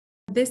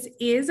This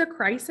is a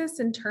crisis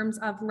in terms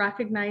of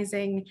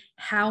recognizing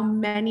how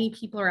many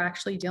people are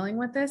actually dealing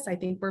with this. I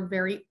think we're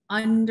very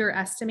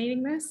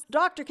underestimating this.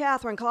 Dr.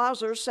 Katharine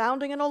Clouser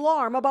sounding an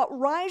alarm about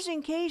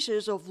rising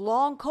cases of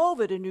long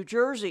COVID in New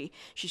Jersey.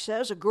 She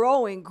says a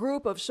growing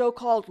group of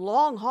so-called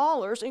long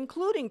haulers,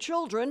 including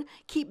children,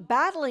 keep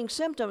battling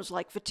symptoms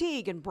like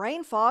fatigue and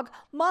brain fog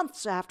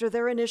months after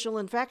their initial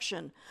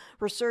infection.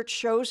 Research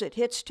shows it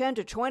hits 10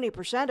 to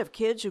 20% of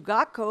kids who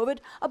got COVID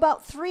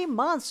about 3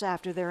 months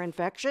after their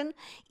infection,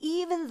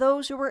 even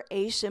those who were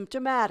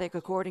asymptomatic,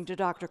 according to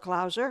Dr.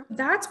 Clouser.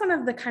 That's one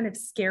of the kind of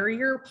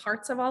scarier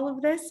parts of all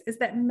of this, is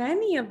that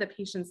many of the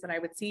patients that I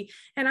would see,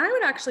 and I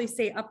would actually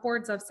say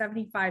upwards of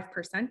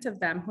 75% of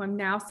them who I'm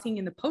now seeing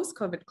in the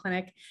post-COVID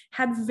clinic,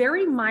 had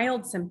very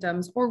mild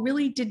symptoms or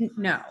really didn't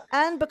know.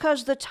 And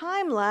because the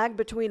time lag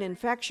between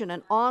infection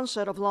and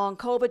onset of long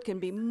COVID can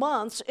be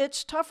months,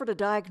 it's tougher to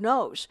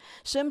diagnose.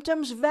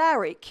 Symptoms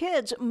vary.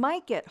 Kids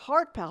might get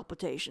heart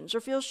palpitations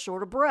or feel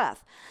short of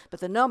breath, but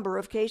the number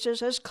of cases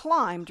has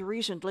climbed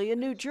recently in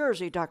New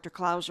Jersey, Dr.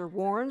 Clouser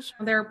warns.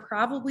 There are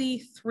probably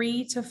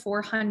 300 to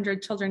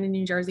 400 children in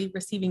New Jersey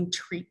receiving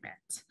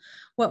treatment.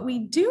 What we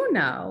do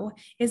know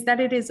is that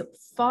it is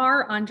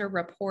far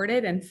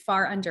underreported and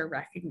far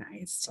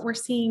underrecognized. We're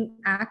seeing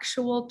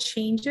actual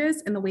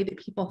changes in the way that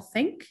people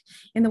think,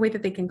 in the way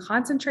that they can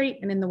concentrate,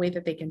 and in the way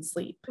that they can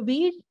sleep.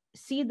 We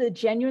see the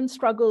genuine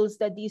struggles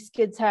that these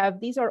kids have.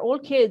 These are all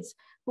kids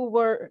who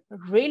were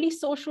really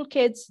social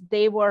kids.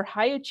 They were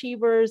high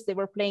achievers. They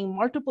were playing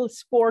multiple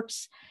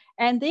sports,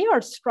 and they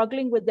are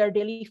struggling with their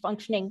daily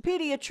functioning.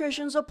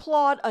 Pediatricians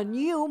applaud a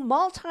new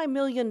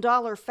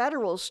multi-million-dollar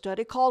federal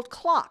study called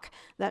CLOCK.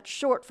 That's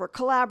short for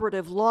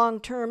Collaborative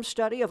Long-Term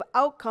Study of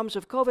Outcomes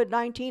of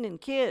COVID-19 in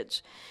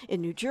Kids.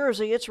 In New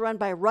Jersey, it's run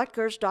by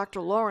Rutgers'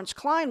 Dr. Lawrence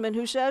Kleinman,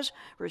 who says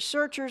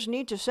researchers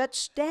need to set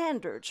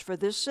standards for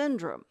this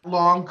syndrome.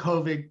 Long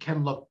COVID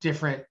can look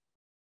different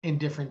in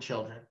different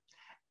children.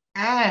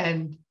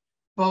 And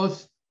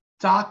both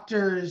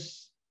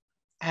doctors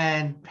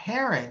and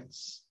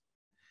parents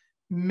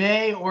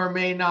may or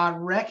may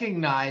not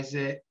recognize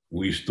it.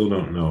 We still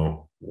don't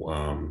know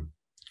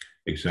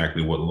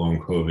exactly what long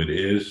COVID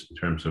is in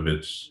terms of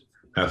its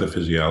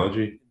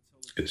pathophysiology.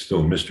 It's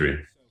still a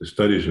mystery. The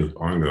studies are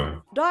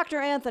ongoing. Dr.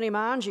 Anthony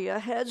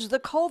Mangia heads the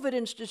COVID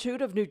Institute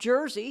of New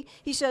Jersey.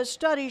 He says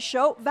studies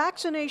show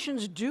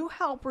vaccinations do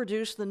help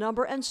reduce the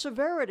number and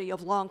severity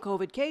of long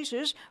COVID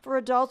cases for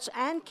adults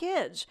and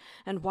kids.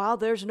 And while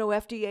there's no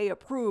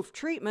FDA-approved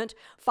treatment,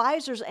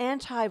 Pfizer's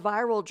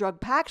antiviral drug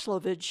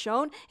Paxlovid's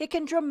shown it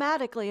can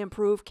dramatically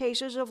improve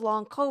cases of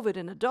long COVID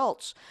in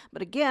adults.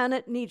 But again,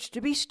 it needs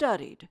to be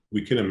studied.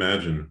 We can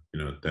imagine,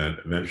 that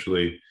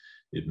eventually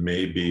it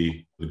may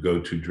be the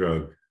go-to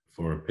drug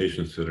for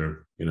patients that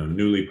are,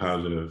 newly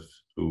positive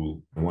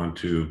who want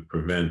to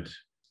prevent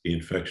the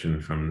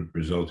infection from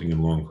resulting in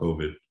long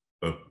COVID.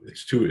 But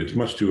it's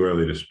much too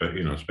early to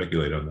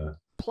speculate on that.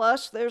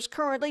 Plus, there's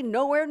currently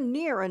nowhere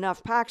near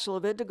enough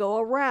Paxlovid to go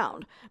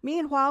around.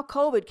 Meanwhile,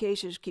 COVID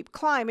cases keep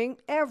climbing.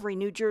 Every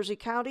New Jersey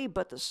county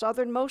but the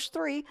southernmost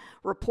 3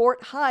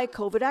 report high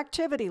COVID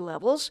activity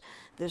levels.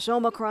 This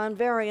Omicron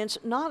variant's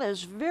not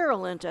as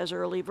virulent as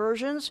early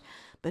versions,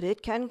 but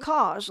it can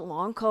cause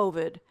long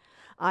COVID.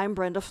 I'm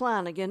Brenda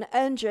Flanagan,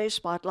 NJ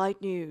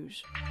Spotlight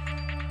News.